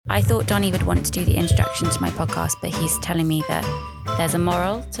I thought Donnie would want to do the introduction to my podcast, but he's telling me that there's a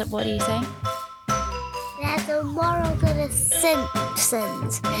moral to, what are you saying? There's a moral to The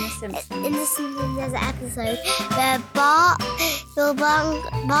Simpsons. In The Simpsons, there's an episode where Bart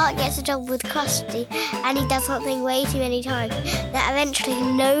gets a job with Krusty, and he does something way too many times that eventually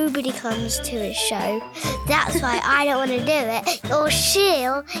nobody comes to his show. That's why I don't want to do it, or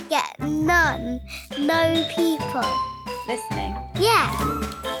she'll get no people Listening. Yeah.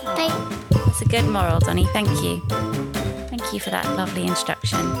 That's a good moral, Donnie. Thank you. Thank you for that lovely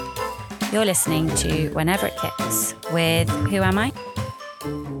introduction. You're listening to Whenever It Kicks with who am I?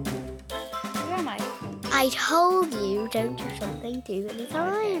 Who am I? I told you don't do something too many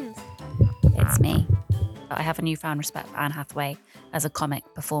times. It's me. I have a newfound respect for Anne Hathaway as a comic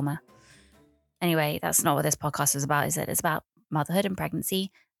performer. Anyway, that's not what this podcast is about, is it? It's about motherhood and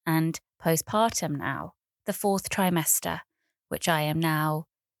pregnancy and postpartum now. The 4th trimester, which I am now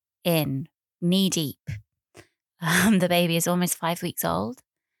in, knee deep. The baby is almost 5 weeks old.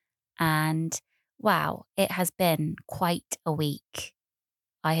 And wow, it has been quite a week.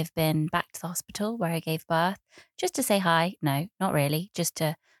 I have been back to the hospital where I gave birth just to say hi. No, not really. Just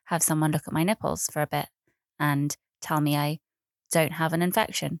to have someone look at my nipples for a bit and tell me I don't have an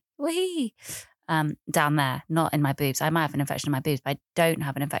infection. Whee! Down there, not in my boobs. I might have an infection in my boobs, but I don't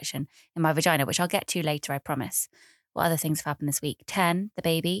have an infection in my vagina, which I'll get to later, I promise. What other things have happened this week? 10, the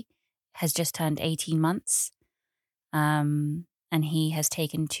baby, has just turned 18 months. And he has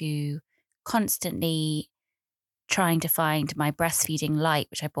taken to constantly trying to find my breastfeeding light,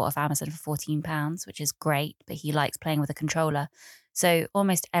 which I bought off Amazon for £14, which is great, but he likes playing with a controller. So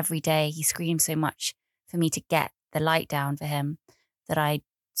almost every day he screams so much for me to get the light down for him that I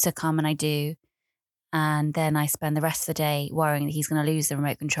succumb and I do. And then I spend the rest of the day worrying that he's going to lose the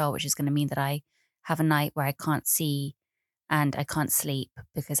remote control, which is going to mean that I have a night where I can't see and I can't sleep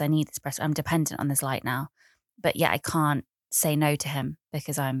because I need this breast. I'm dependent on this light now. But yeah, I can't say no to him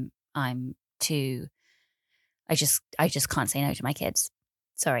because I'm too, I just can't say no to my kids.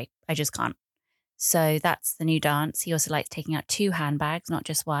 Sorry, I just can't. So that's the new dance. He also likes taking out 2 handbags, not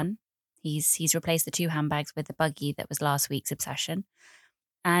just one. He's replaced the 2 handbags with the buggy that was last week's obsession.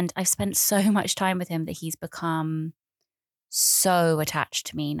 And I've spent so much time with him that he's become so attached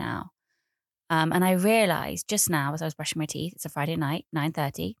to me now. And I realised just now as I was brushing my teeth, it's a Friday night,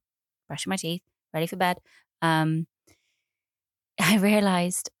 9:30, brushing my teeth, ready for bed. I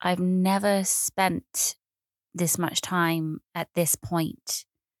realised I've never spent this much time at this point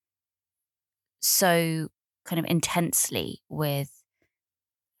so kind of intensely with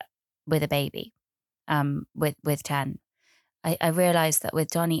a baby, with 10. I realised that with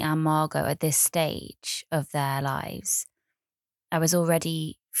Donnie and Margot at this stage of their lives, I was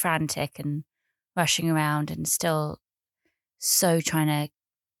already frantic and rushing around and still so trying to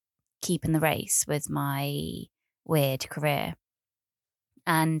keep in the race with my weird career.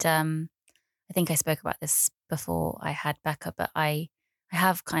 And I think I spoke about this before I had Becca, but I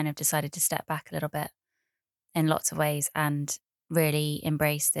have kind of decided to step back a little bit in lots of ways and really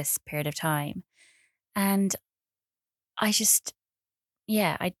embrace this period of time. And I just,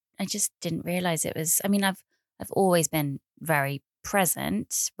 I just didn't realize it was, I mean, I've always been very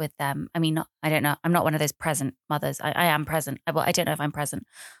present with them. I mean, I don't know. I'm not one of those present mothers. I am present. I don't know if I'm present.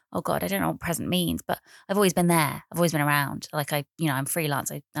 Oh God, I don't know what present means, but I've always been there. I've always been around. Like I'm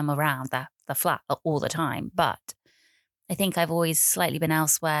freelance. I'm around the flat all the time. But I think I've always slightly been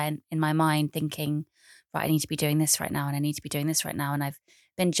elsewhere in my mind thinking, right, I need to be doing this right now and I need to be doing this right now. And I've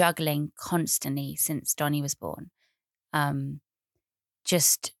been juggling constantly since Donnie was born.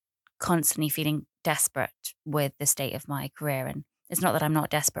 Just constantly feeling desperate with the state of my career. And it's not that I'm not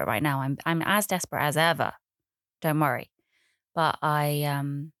desperate right now. I'm as desperate as ever. Don't worry. But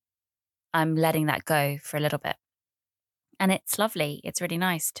I'm letting that go for a little bit. And it's lovely. It's really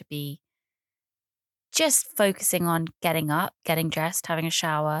nice to be just focusing on getting up, getting dressed, having a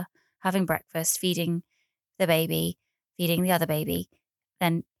shower, having breakfast, feeding the baby, feeding the other baby,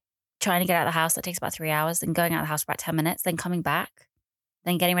 then trying to get out of the house. That takes about 3 hours, then going out of the house for about 10 minutes, then coming back,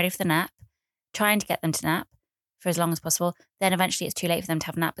 then getting ready for the nap, trying to get them to nap for as long as possible. Then eventually it's too late for them to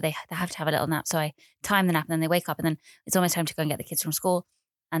have a nap, but they have to have a little nap. So I time the nap and then they wake up and then it's almost time to go and get the kids from school.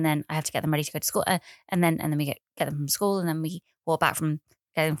 And then I have to get them ready to go to school. And then we get them from school and then we walk back from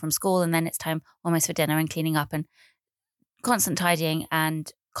get them from school. And then it's time almost for dinner and cleaning up and constant tidying and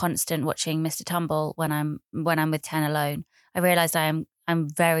constant watching Mr Tumble when I'm with 10 alone. I realised I'm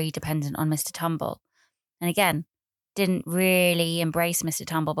very dependent on Mr Tumble. And again, didn't really embrace Mr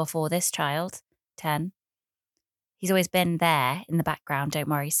Tumble before this child, 10. He's always been there in the background, don't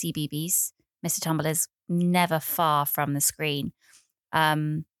worry, CBeebies. Mr Tumble is never far from the screen.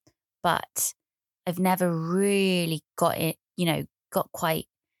 but I've never really got quite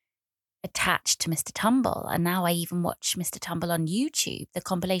attached to Mr. Tumble. And now I even watch Mr. Tumble on YouTube, the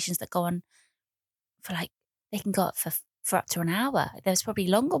compilations that go on for they can go up for up to an hour. There's probably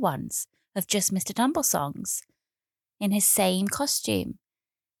longer ones of just Mr. Tumble songs in his same costume.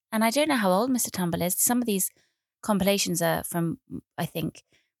 And I don't know how old Mr. Tumble is. Some of these compilations are from, I think,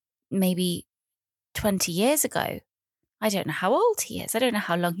 maybe 20 years ago. I don't know how old he is. I don't know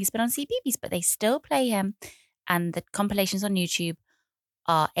how long he's been on CBeebies, but they still play him. And the compilations on YouTube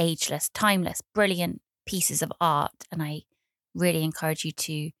are ageless, timeless, brilliant pieces of art. And I really encourage you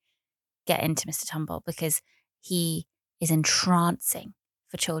to get into Mr. Tumble because he is entrancing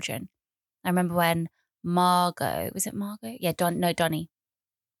for children. I remember when was it Margot? Yeah, Donnie.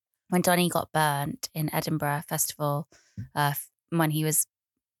 When Donnie got burnt in Edinburgh Festival, when he was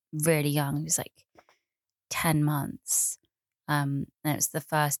really young, he was like 10 months. And it was the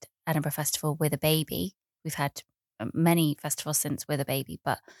first Edinburgh Festival with a baby. We've had many festivals since with a baby,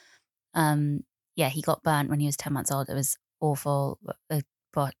 but he got burnt when he was 10 months old. It was awful. A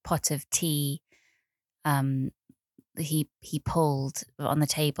pot of tea he pulled on the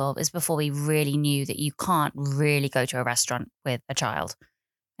table. It was before we really knew that you can't really go to a restaurant with a child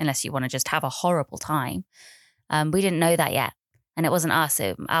unless you want to just have a horrible time. We didn't know that yet. And it wasn't us.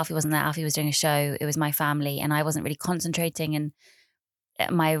 Alfie wasn't there. Alfie was doing a show. It was my family. And I wasn't really concentrating. And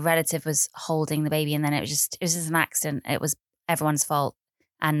my relative was holding the baby. And then it was just an accident. It was everyone's fault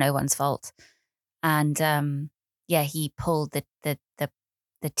and no one's fault. And he pulled the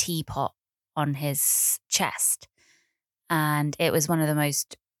teapot on his chest. And it was one of the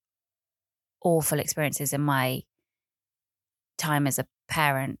most awful experiences in my time as a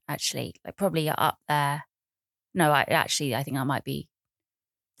parent, actually. Like probably up there. No, I think that might be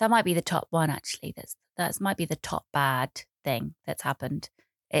the top one, actually. That might be the top bad thing that's happened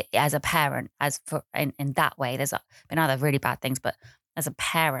as a parent, in that way. There's been other really bad things, but as a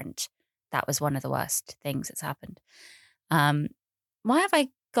parent, that was one of the worst things that's happened. Why have I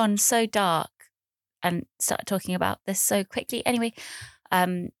gone so dark and started talking about this so quickly? Anyway,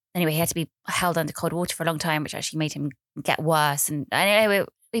 he had to be held under cold water for a long time, which actually made him get worse. And anyway,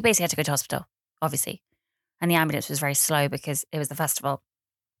 we basically had to go to hospital, obviously. And the ambulance was very slow because it was the festival.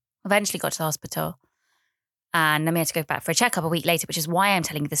 Eventually got to the hospital. And then we had to go back for a checkup a week later, which is why I'm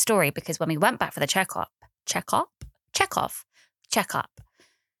telling you the story. Because when we went back for the checkup,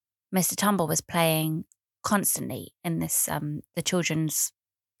 Mr. Tumble was playing constantly in this the children's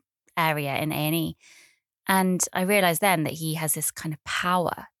area in A&E. And I realised then that he has this kind of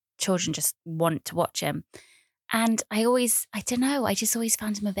power. Children just want to watch him. And I just always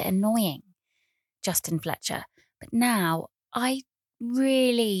found him a bit annoying, Justin Fletcher. But now I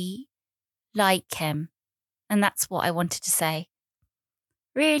really like him. And that's what I wanted to say.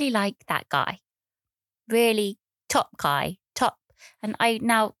 Really like that guy. Really top guy. Top. And I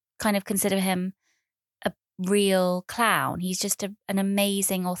now kind of consider him a real clown. He's just an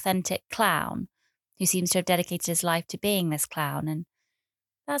amazing, authentic clown who seems to have dedicated his life to being this clown. And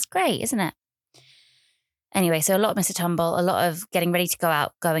that's great, isn't it? Anyway, so a lot of Mr. Tumble, a lot of getting ready to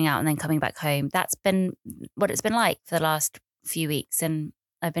going out and then coming back home. That's been what it's been like for the last few weeks. And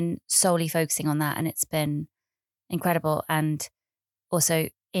I've been solely focusing on that. And it's been incredible and also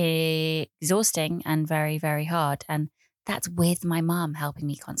exhausting and very, very hard. And that's with my mum helping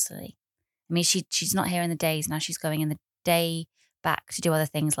me constantly. I mean, she's not here in the days. Now she's going in the day back to do other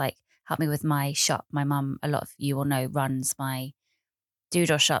things like help me with my shop. My mum, a lot of you will know, runs my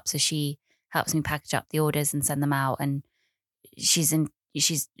doodle shop. So she helps me package up the orders and send them out. And she's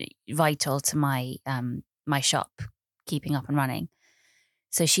vital to my my shop keeping up and running.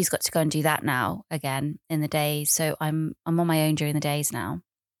 So she's got to go and do that now again in the days. So I'm on my own during the days now.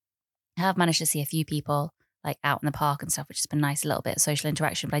 I have managed to see a few people like out in the park and stuff, which has been nice, a little bit of social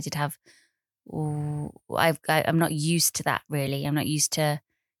interaction. But I did have, I'm not used to that really. I'm not used to,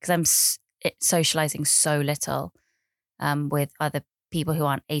 because I'm socializing so little with other people who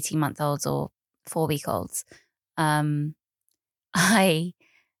aren't 18-month-olds or 4-week-olds. I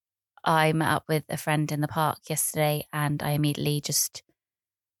met up with a friend in the park yesterday, and I immediately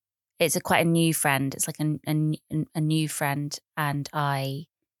it's quite a new friend. It's like a new friend, and I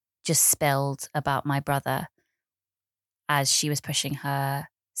just spilled about my brother as she was pushing her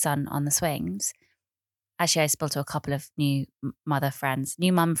son on the swings. Actually, I spilled to a couple of new mum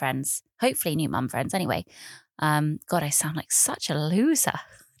friends, hopefully new mum friends anyway. God, I sound like such a loser,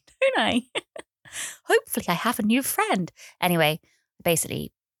 don't I? Hopefully I have a new friend. Anyway,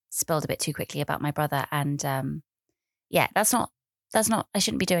 basically spilled a bit too quickly about my brother. And that's not, I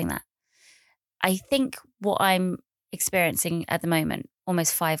shouldn't be doing that. I think what I'm experiencing at the moment,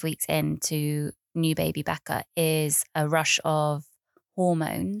 almost 5 weeks into new baby Becca is a rush of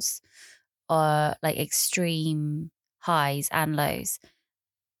hormones, or like extreme highs and lows.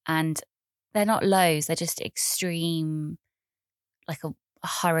 And they're not lows, they're just extreme, like a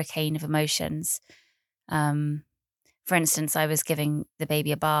hurricane of emotions. For instance, I was giving the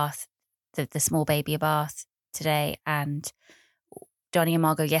baby a bath, the small baby a bath today, and Johnny and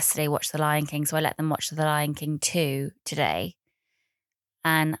Margot yesterday watched The Lion King, so I let them watch The Lion King 2 today.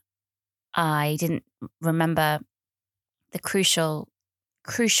 And I didn't remember the crucial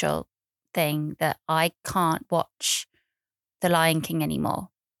thing that I can't watch The Lion King anymore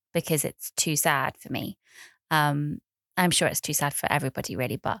because it's too sad for me. I'm sure it's too sad for everybody,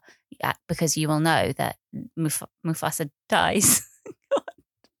 really, but because you will know that Mufasa dies.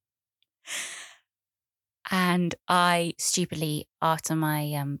 And I stupidly, after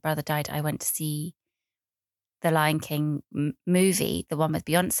my brother died, I went to see the Lion King movie, the one with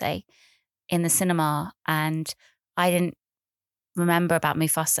Beyonce, in the cinema, and I didn't remember about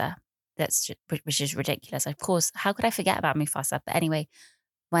Mufasa. Which is ridiculous. Of course, how could I forget about Mufasa? But anyway,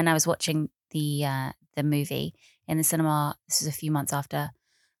 when I was watching the movie in the cinema, this was a few months after,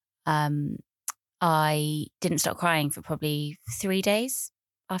 I didn't stop crying for probably 3 days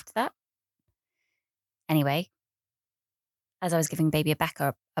after that. Anyway, as I was giving baby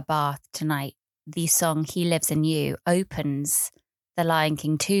Becca a bath tonight, the song He Lives in You opens the Lion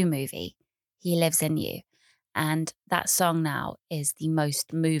King 2 movie, He Lives in You. And that song now is the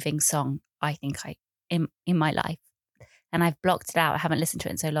most moving song I think in my life. And I've blocked it out. I haven't listened to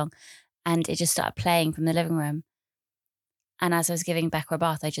it in so long. And it just started playing from the living room. And as I was giving Becca a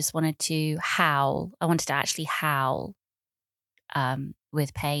bath, I just wanted to howl. I wanted to actually howl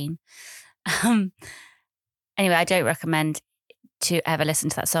with pain. Anyway, I don't recommend to ever listen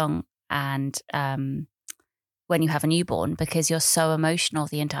to that song and when you have a newborn, because you're so emotional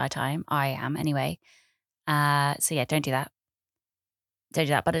the entire time. I am anyway. So yeah, don't do that. Don't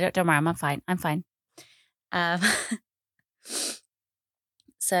do that. But don't worry, I'm fine. I'm fine.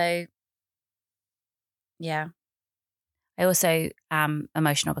 So yeah. I also am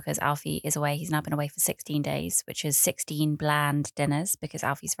emotional because Alfie is away. He's now been away for 16 days, which is 16 bland dinners, because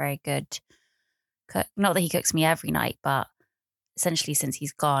Alfie's very good cook. Not that he cooks me every night, but essentially since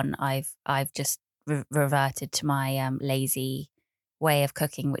he's gone, I've just reverted to my lazy way of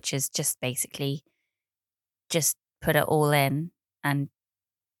cooking, which is just basically just put it all in and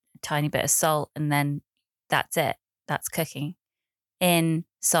a tiny bit of salt, and then that's it. That's cooking. In,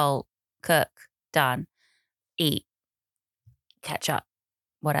 salt, cook, done. Eat. Ketchup,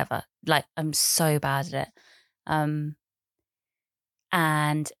 whatever. Like, I'm so bad at it.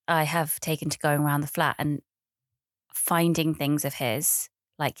 And I have taken to going around the flat and finding things of his,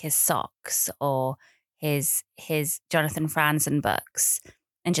 like his socks or his Jonathan Franzen books,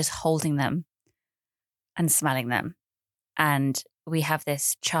 and just holding them and smelling them. And we have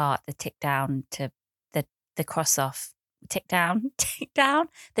this chart, the tick down to the cross off, tick down,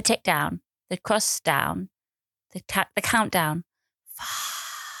 the tick down, the cross down, the countdown.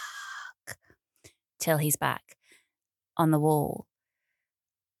 Fuck. Till he's back on the wall.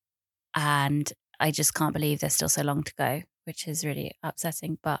 And I just can't believe there's still so long to go, which is really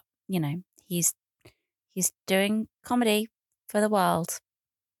upsetting. But, you know, he's doing comedy for the world,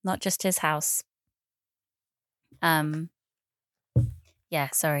 not just his house. Yeah,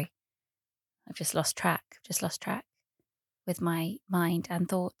 sorry. I've just lost track with my mind and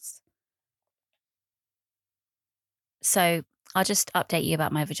thoughts. So I'll just update you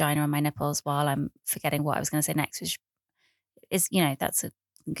about my vagina and my nipples while I'm forgetting what I was going to say next, which is, you know, that's a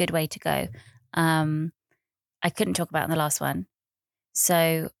good way to go. I couldn't talk about in the last one.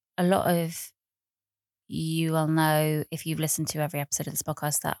 So a lot of you will know, if you've listened to every episode of this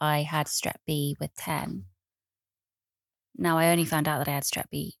podcast, that I had strep B with 10. Now, I only found out that I had strep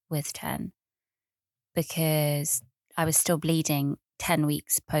B with 10 because I was still bleeding 10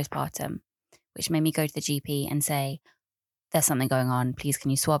 weeks postpartum, which made me go to the GP and say, there's something going on. Please, can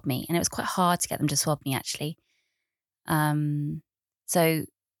you swab me? And it was quite hard to get them to swab me, actually. So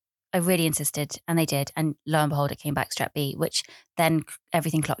I really insisted, and they did. And lo and behold, it came back strep B, which then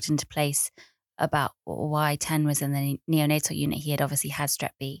everything clocked into place about why 10 was in the neonatal unit. He had obviously had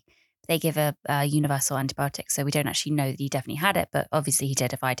strep B. They give a universal antibiotic, so we don't actually know that he definitely had it, but obviously he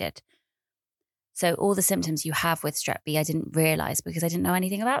did if I did. So all the symptoms you have with strep B, I didn't realise because I didn't know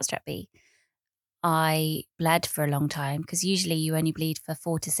anything about strep B. I bled for a long time because usually you only bleed for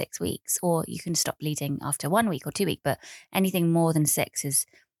 4 to 6 weeks, or you can stop bleeding after 1 week or 2 weeks, but anything more than 6 is,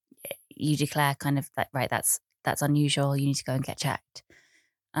 you declare kind of that, right, that's unusual. You need to go and get checked.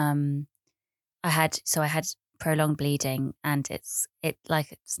 I had prolonged bleeding, and it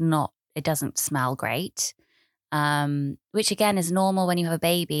doesn't smell great. Which again is normal when you have a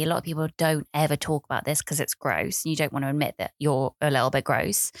baby. A lot of people don't ever talk about this because it's gross and you don't want to admit that you're a little bit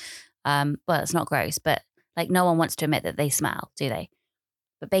gross. Well, it's not gross, but like no one wants to admit that they smell, do they?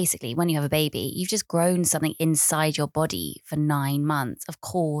 But basically, when you have a baby, you've just grown something inside your body for 9 months. Of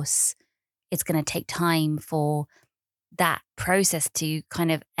course, it's going to take time for that process to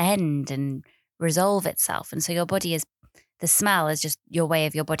kind of end and resolve itself. And so the smell is just your way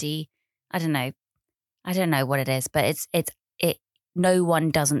of your body. I don't know what it is, but it no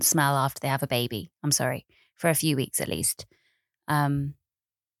one doesn't smell after they have a baby. I'm sorry, for a few weeks at least. And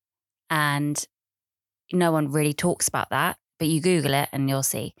no one really talks about that, but you Google it and you'll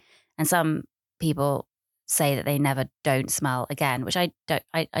see. And some people say that they never don't smell again, which I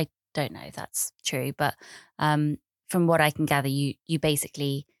don't know if that's true, but from what I can gather, you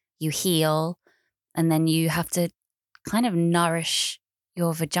basically you heal, and then you have to kind of nourish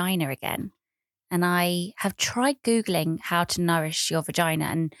your vagina again. And I have tried Googling how to nourish your vagina,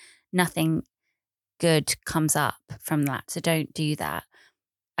 and nothing good comes up from that. So don't do that.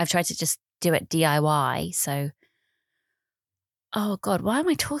 I've tried to just do it DIY. So, oh God, why am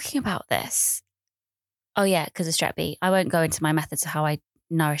I talking about this? Oh yeah, because of Strep B. I won't go into my methods of how I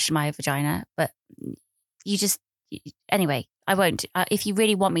nourish my vagina, but anyway, I won't. If you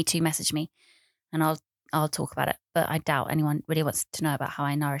really want me to, message me and I'll talk about it. But I doubt anyone really wants to know about how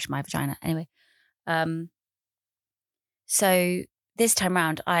I nourish my vagina. Anyway, so this time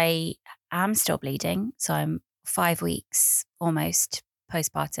round, I am still bleeding. So I'm 5 weeks almost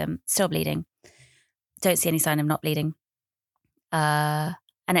postpartum, still bleeding. Don't see any sign of not bleeding. And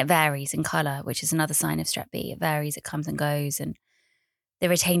it varies in colour, which is another sign of Strep B. It varies, it comes and goes. And the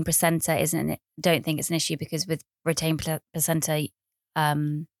retained placenta don't think it's an issue, because with retained placenta,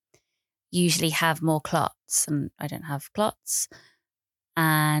 usually have more clots, and I don't have clots.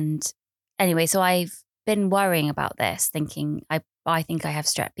 And anyway, so I've been worrying about this, thinking I think I have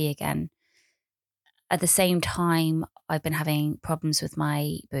Strep B again. At the same time, I've been having problems with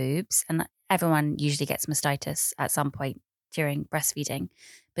my boobs, and everyone usually gets mastitis at some point during breastfeeding,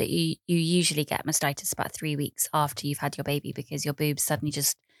 but you usually get mastitis about 3 weeks after you've had your baby, because your boobs suddenly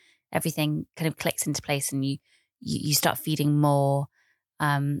just everything kind of clicks into place, and you start feeding more.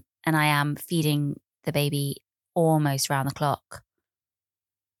 And I am feeding the baby almost round the clock,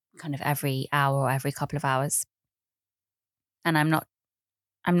 kind of every hour or every couple of hours. And I'm not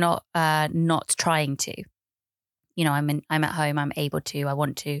trying to, I'm at home, I'm able to, I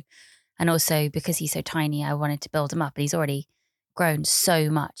want to. And also because he's so tiny, I wanted to build him up, but he's already grown so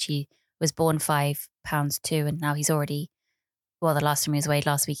much. He was born 5 pounds 2, and now he's already, well, the last time he was weighed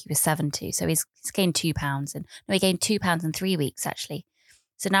last week, he was 7.2. So he's gained 2 pounds, and no, he gained 2 pounds in 3 weeks actually.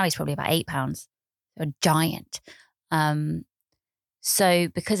 So now he's probably about 8 pounds, a giant. So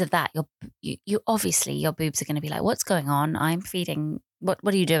because of that, you obviously your boobs are going to be like, what's going on? I'm feeding. What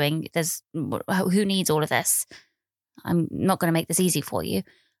are you doing? Who needs all of this? I'm not going to make this easy for you.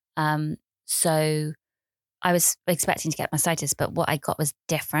 So I was expecting to get mastitis, but what I got was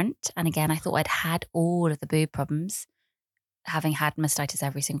different. And again, I thought I'd had all of the boob problems, having had mastitis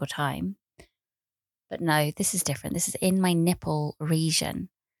every single time. But no, this is different. This is in my nipple region.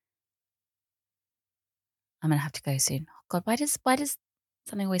 I'm going to have to go soon. Oh God, why does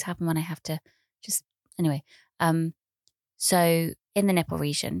something always happen when I have to just, anyway. So in the nipple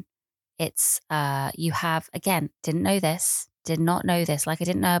region, it's, you have, again, did not know this. Like I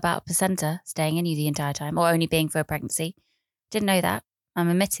didn't know about placenta staying in you the entire time, or only being for a pregnancy. Didn't know that. I'm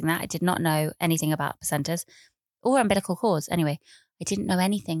admitting that. I did not know anything about placentas or umbilical cords. Anyway, I didn't know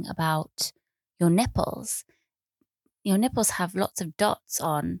anything about your nipples. Your nipples have lots of dots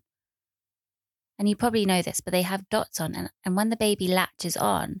on. And you probably know this, but they have dots on. And when the baby latches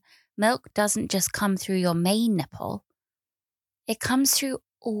on, milk doesn't just come through your main nipple. It comes through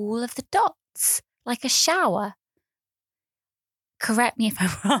all of the dots, like a shower. Correct me if I'm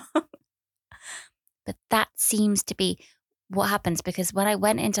wrong. But that seems to be what happens, because when I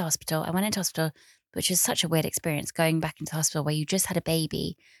went into hospital, which was such a weird experience, going back into hospital where you just had a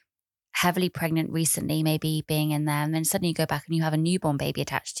baby, heavily pregnant recently, maybe being in there, and then suddenly you go back and you have a newborn baby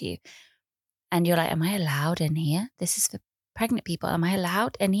attached to you. And you're like, am I allowed in here? This is for pregnant people. Am I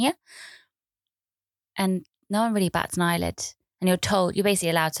allowed in here? And no one really bats an eyelid. And you're basically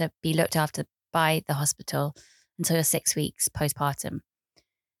allowed to be looked after by the hospital until you're 6 weeks postpartum.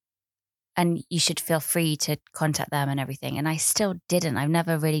 And you should feel free to contact them and everything. And I still didn't. I've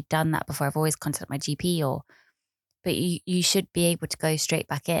never really done that before. I've always contacted my GP but you should be able to go straight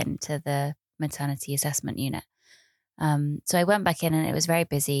back into the maternity assessment unit. So I went back in and it was very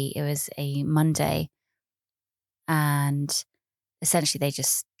busy. It was a Monday. And essentially they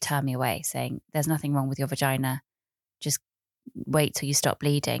just turned me away saying, there's nothing wrong with your vagina. Just wait till you stop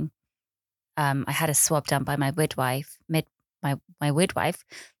bleeding. I had a swab done by my midwife a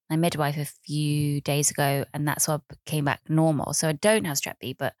few days ago, and that swab came back normal. So I don't have strep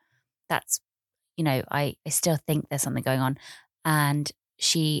B, but that's, I still think there's something going on. And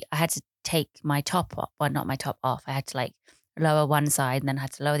I had to take my top off. Well, not my top off. I had to like lower one side and then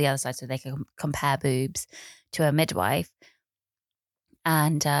had to lower the other side so they could compare boobs to a midwife.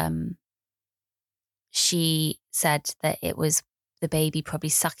 And she said that it was the baby probably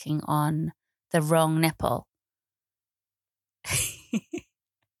sucking on the wrong nipple.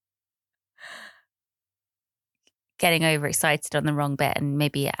 Getting overexcited on the wrong bit, and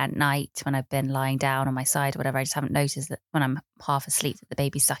maybe at night when I've been lying down on my side or whatever, I just haven't noticed that when I'm half asleep that the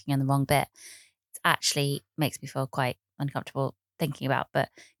baby's sucking on the wrong bit. It actually makes me feel quite uncomfortable thinking about, but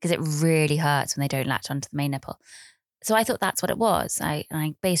because it really hurts when they don't latch onto the main nipple. So I thought that's what it was. I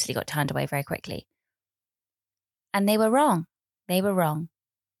basically got turned away very quickly. And they were wrong. They were wrong.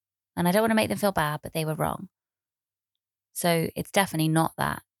 And I don't want to make them feel bad, but they were wrong. So it's definitely not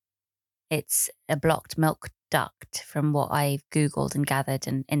that. It's a blocked milk duct from what I've Googled and gathered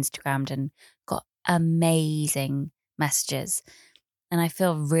and Instagrammed and got amazing messages. And I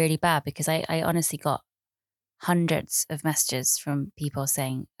feel really bad because I honestly got hundreds of messages from people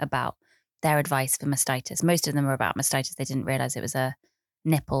saying about their advice for mastitis. Most of them were about mastitis. They didn't realize it was a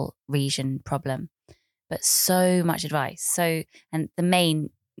nipple region problem, but so much advice. And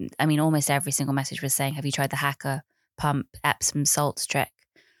almost every single message was saying, have you tried the Hacker pump Epsom salts trick?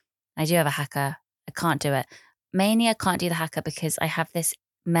 I do have a Hacker. I can't do it. Mainly I can't do the Hacker because I have this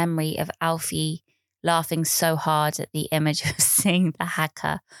memory of Alfie laughing so hard at the image of seeing the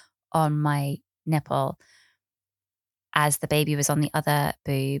Hacker on my nipple as the baby was on the other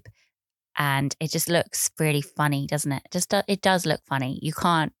boob. And it just looks really funny, doesn't it? It does look funny. You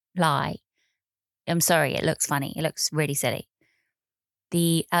can't lie. I'm sorry, it looks funny. It looks really silly.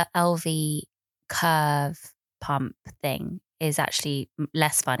 The LV curve pump thing is actually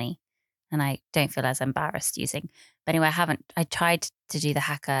less funny, and I don't feel as embarrassed using. But anyway, I tried to do the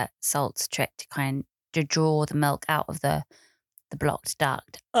Hacker salts trick to draw the milk out of the blocked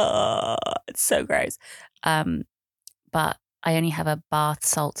duct. Oh, it's so gross. But I only have a bath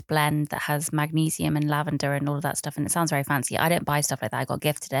salt blend that has magnesium and lavender and all of that stuff, and it sounds very fancy. I don't buy stuff like that. I got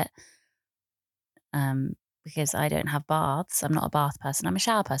gifted it. Because I don't have baths. I'm not a bath person. I'm a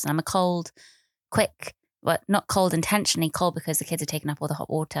shower person. I'm a cold, quick, but not cold intentionally, cold because the kids are taking up all the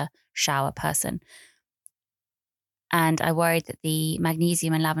hot water shower person. And I worried that the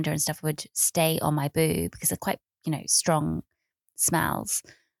magnesium and lavender and stuff would stay on my boob because they're quite, strong smells.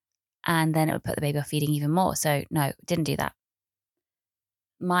 And then it would put the baby off feeding even more. So no, didn't do that.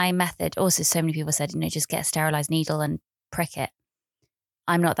 My method, also so many people said, just get a sterilized needle and prick it.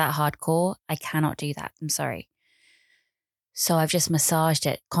 I'm not that hardcore. I cannot do that. I'm sorry. So I've just massaged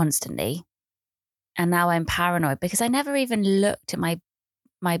it constantly. And now I'm paranoid because I never even looked at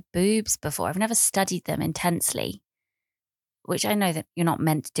my boobs before. I've never studied them intensely, which I know that you're not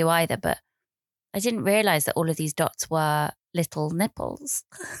meant to do either. But I didn't realize that all of these dots were little nipples.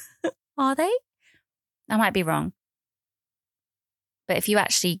 Are they? I might be wrong. But if you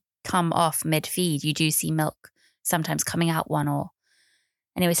actually come off mid-feed, you do see milk sometimes coming out one or...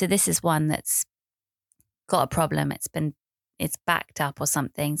 Anyway, so this is one that's got a problem. It's backed up or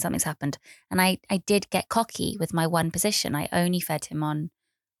something. Something's happened. And I did get cocky with my one position. I only fed him on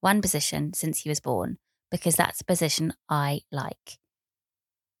one position since he was born because that's the position I like.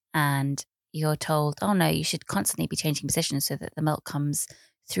 And you're told, oh no, you should constantly be changing positions so that the milk comes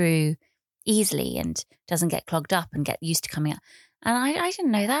through easily and doesn't get clogged up and get used to coming out. And I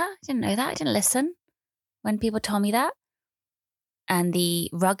didn't know that. I didn't listen when people told me that. And the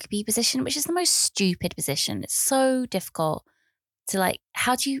rugby position, which is the most stupid position. It's so difficult to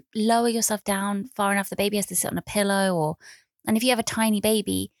how do you lower yourself down far enough? The baby has to sit on a pillow and if you have a tiny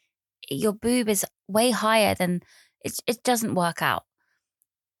baby, your boob is way higher than, it doesn't work out.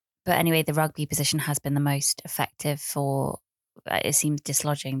 But anyway, the rugby position has been the most effective for, it seems,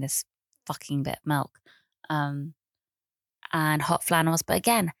 dislodging this fucking bit of milk. And hot flannels. But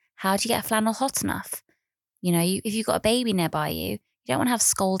again, how do you get a flannel hot enough? If you've got a baby nearby you, you don't want to have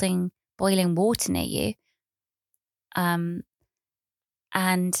scalding, boiling water near you. And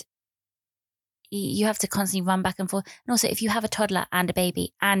you have to constantly run back and forth. And also, if you have a toddler and a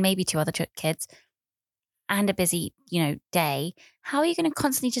baby and maybe two other kids and a busy, day, how are you going to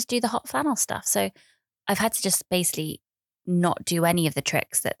constantly just do the hot flannel stuff? So I've had to just basically not do any of the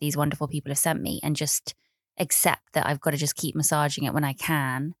tricks that these wonderful people have sent me and just accept that I've got to just keep massaging it when I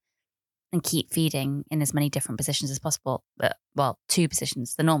can. and keep feeding in as many different positions as possible. But, well, 2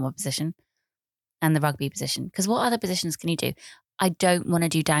 positions, the normal position and the rugby position. Because what other positions can you do? I don't want to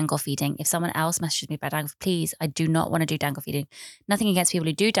do dangle feeding. If someone else messages me about dangle, please, I do not want to do dangle feeding. Nothing against people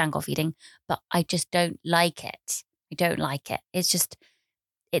who do dangle feeding, but I just don't like it. I don't like it. It's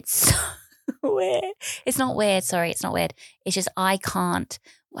so weird. It's not weird. Sorry, it's not weird. It's just I can't.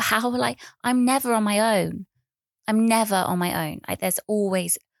 I'm never on my own. I'm never on my own. There's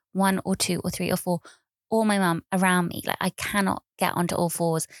always 1 or 2 or 3 or 4 or my mum around me. Like I cannot get onto all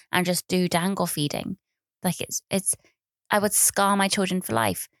fours and just do dangle feeding. Like it's I would scar my children for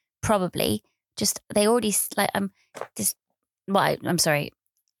life. Probably. Just they already like I'm sorry.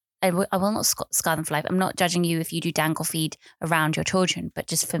 I will not scar them for life. I'm not judging you if you do dangle feed around your children, but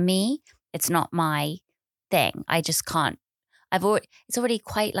just for me, it's not my thing. I just can't. It's already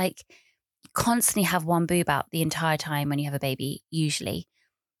quite like you constantly have one boob out the entire time when you have a baby. Usually,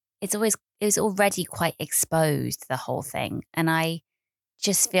 it was already quite exposed, the whole thing, and I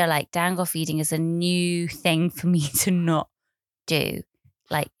just feel like dangle feeding is a new thing for me to not do,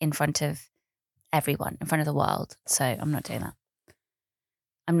 like in front of everyone, in front of the world. So I'm not doing that.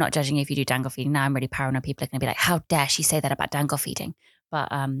 I'm not judging you if you do dangle feeding. Now I'm really paranoid. People are going to be like, how dare she say that about dangle feeding? But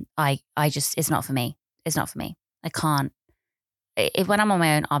I just, it's not for me. It's not for me. I can't. When I'm on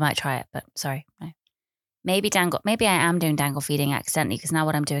my own, I might try it, but sorry. No. Maybe I am doing dangle feeding accidentally, because now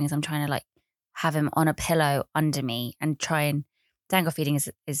what I'm doing is I'm trying to like have him on a pillow under me and try and dangle feeding is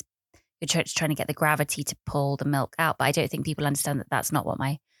you're trying to get the gravity to pull the milk out. But I don't think people understand that that's not what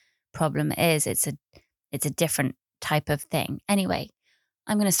my problem is. It's a different type of thing. Anyway,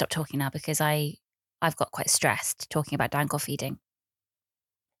 I'm going to stop talking now because I've got quite stressed talking about dangle feeding.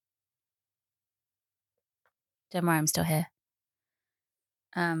 Don't worry, I'm still here.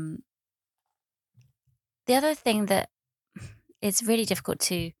 The other thing that it's really difficult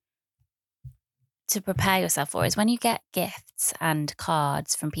to prepare yourself for is when you get gifts and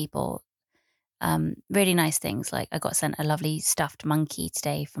cards from people. Really nice things. Like I got sent a lovely stuffed monkey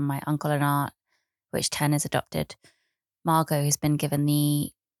today from my uncle and aunt, which 10 is adopted. Margot has been given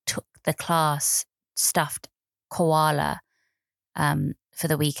the class stuffed koala for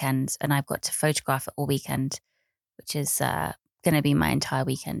the weekend, and I've got to photograph it all weekend, which is going to be my entire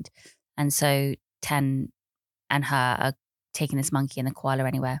weekend. And so 10 and her are taking this monkey and the koala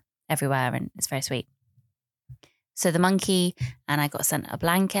everywhere, and it's very sweet. So the monkey, and I got sent a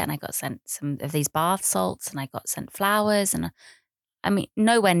blanket, and I got sent some of these bath salts, and I got sent flowers, and I mean,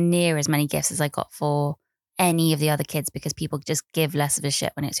 nowhere near as many gifts as I got for any of the other kids, because people just give less of a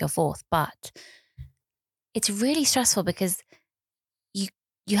shit when it's your 4th. But it's really stressful because you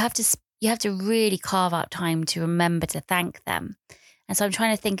have to really carve out time to remember to thank them. And so I'm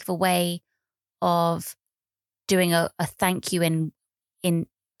trying to think of a way of doing a thank you in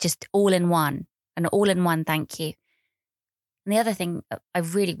just all in one, an all in one thank you. And the other thing, I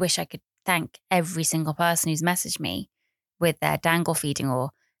really wish I could thank every single person who's messaged me with their dangle feeding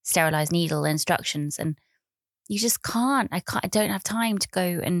or sterilized needle instructions. And you just can't. I don't have time to go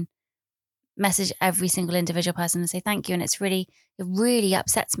and message every single individual person and say thank you. And it really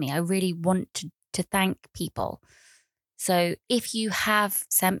upsets me. I really want to thank people. So if you have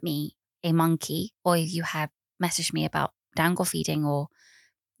sent me a monkey, or if you have messaged me about dangle feeding or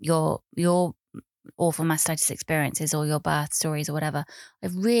your awful mastitis experiences or your birth stories or whatever, I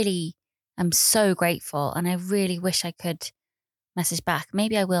really am so grateful, and I really wish I could message back.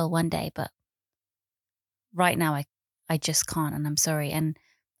 Maybe I will one day, but right now I just can't, and I'm sorry. And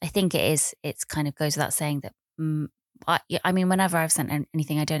I think it's kind of goes without saying that I mean, whenever I've sent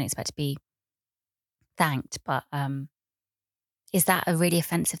anything, I don't expect to be thanked, but is that a really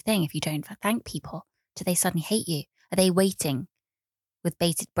offensive thing if you don't thank people? Do they suddenly hate you? Are they waiting with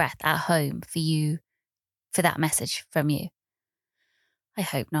bated breath at home for that message from you? I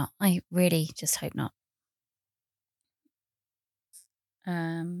hope not. I really just hope not.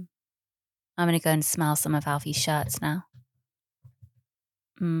 I'm going to go and smell some of Alfie's shirts now.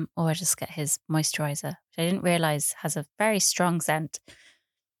 Or I just get his moisturizer, which I didn't realize has a very strong scent.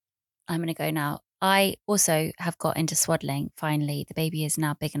 I'm going to go now. I also have got into swaddling. Finally, the baby is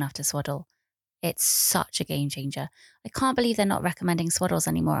now big enough to swaddle. It's such a game changer. I can't believe they're not recommending swaddles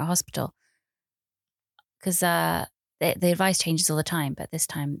anymore at hospital, because the advice changes all the time. But this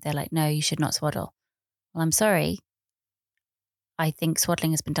time they're like, no, you should not swaddle. Well, I'm sorry. I think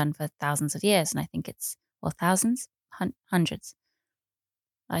swaddling has been done for thousands of years, and I think it's, well, thousands, hundreds.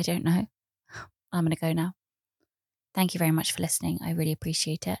 I don't know. I'm going to go now. Thank you very much for listening. I really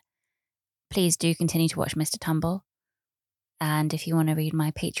appreciate it. Please do continue to watch Mr Tumble. And if you want to read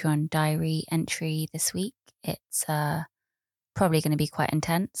my Patreon diary entry this week, it's probably going to be quite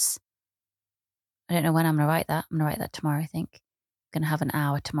intense. I don't know when I'm going to write that. I'm going to write that tomorrow, I think. I'm going to have an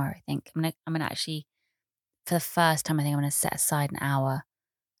hour tomorrow, I think. I'm going to actually, for the first time, I think I'm going to set aside an hour.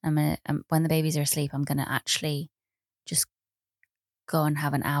 When the babies are asleep, I'm going to actually just go and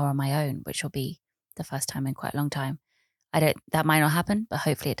have an hour on my own, which will be the first time in quite a long time. That might not happen, but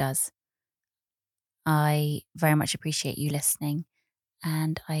hopefully it does. I very much appreciate you listening,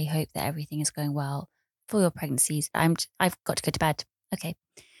 and I hope that everything is going well for your pregnancies. I've got to go to bed. Okay.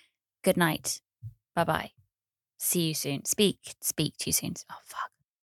 Good night. Bye-bye. See you soon. Speak to you soon. Oh, fuck.